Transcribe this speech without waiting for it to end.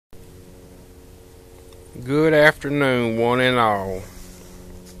Good afternoon, one and all.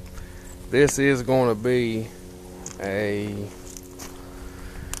 This is going to be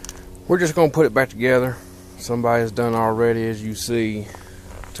we're just going to put it back together. Somebody's done already, as you see,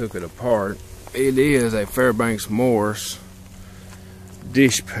 took it apart. It is a Fairbanks Morse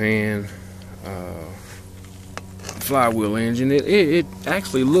DISHPAN flywheel engine. It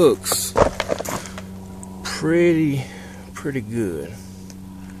actually looks pretty good.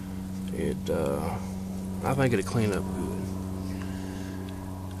 I think it'll clean up good.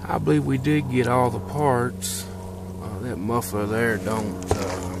 I believe we did get all the parts. That muffler there, I don't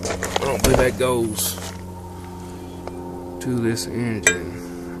believe that goes to this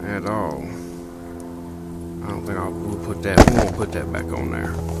engine at all. I don't think we won't put that back on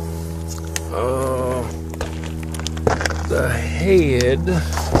there. The head,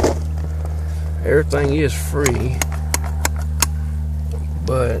 everything is free,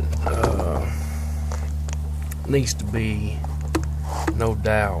 but needs to be, no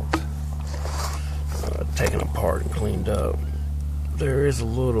doubt, taken apart and cleaned up. There is a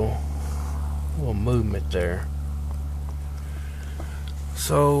little movement there,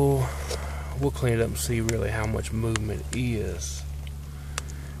 so we'll clean it up and see really how much movement is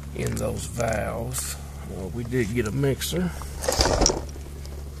in those valves. We did get a mixer,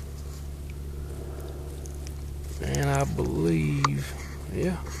 and I believe,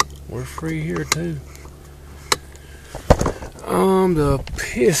 yeah, we're free here too. The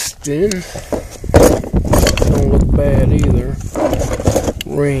piston don't look bad either.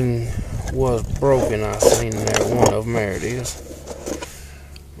 Ring was broken. I seen there one of them. There it is.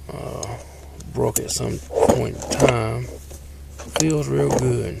 Broke at some point in time. Feels real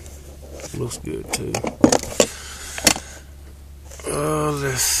good. Looks good too.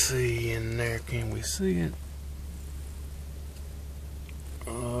 Let's see in there. Can we see it?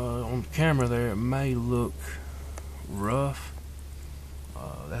 On the camera there, it may look rough.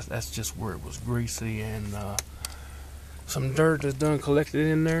 That's just where it was greasy and some dirt that's done collected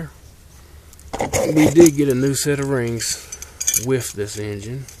in there. We did get a new set of rings with this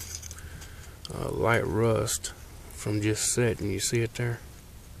engine. Light rust from just setting. You see it there?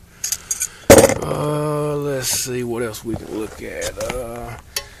 Let's see what else we can look at.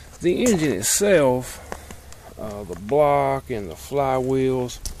 The engine itself, the block and the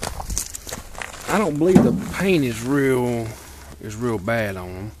flywheels, I don't believe the paint is real bad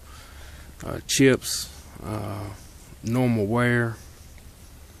on them. Chips, normal wear.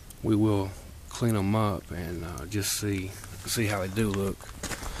 We will clean them up and just see how they do look.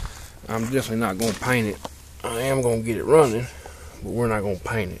 I'm definitely not going to paint it. I am going to get it running, but we're not going to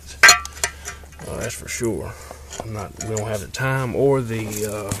paint it. That's for sure. We don't have the time or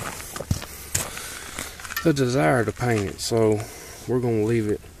the desire to paint it, so we're going to leave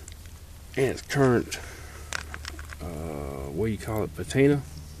it in its current what do you call it, patina,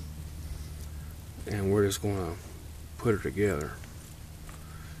 and we're just going to put it together.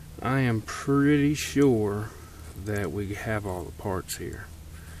 I am pretty sure that we have all the parts here.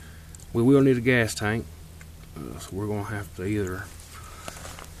 We will need a gas tank, so we're going to have to either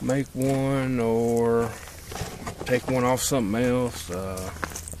make one or take one off something else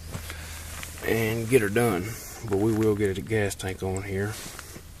and get her done. But we will get a gas tank on here.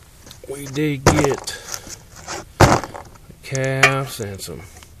 We did get caps and some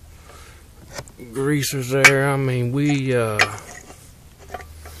greasers there. I mean, we got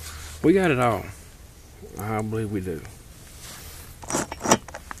it all. I believe we do.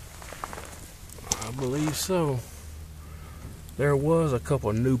 I believe so. There was a couple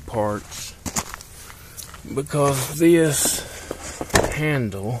of new parts because this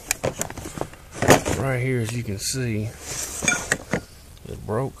handle right here, as you can see, is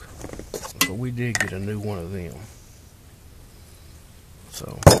broke. So we did get a new one of them.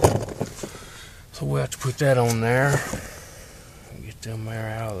 So we'll have to put that on there. Get them there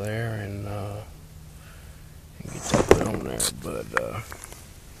out of there and get that put on there. But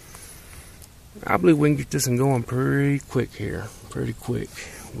I believe we can get this one going pretty quick here. Pretty quick.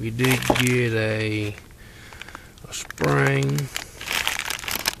 We did get a spring.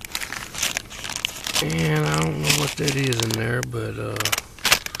 And I don't know what that is in there, but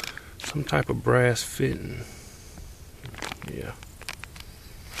some type of brass fitting. Yeah.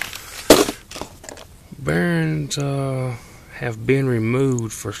 Bearings have been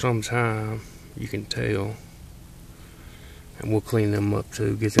removed for some time, you can tell. And we'll clean them up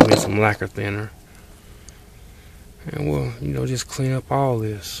too, get them in some lacquer thinner. And we'll, just clean up all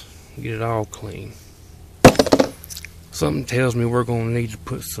this, get it all clean. Something tells me we're going to need to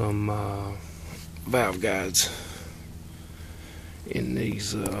put some valve guides in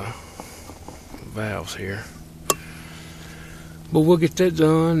these valves here. But we'll get that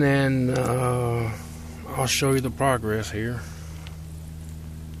done, and I'll show you the progress here.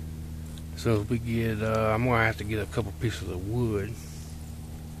 So we get, I'm gonna have to get a couple pieces of wood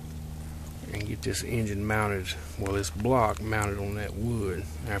and get this engine mounted, well, this block mounted on that wood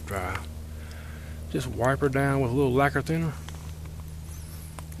after I just wipe her down with a little lacquer thinner,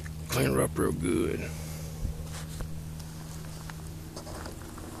 clean her up real good.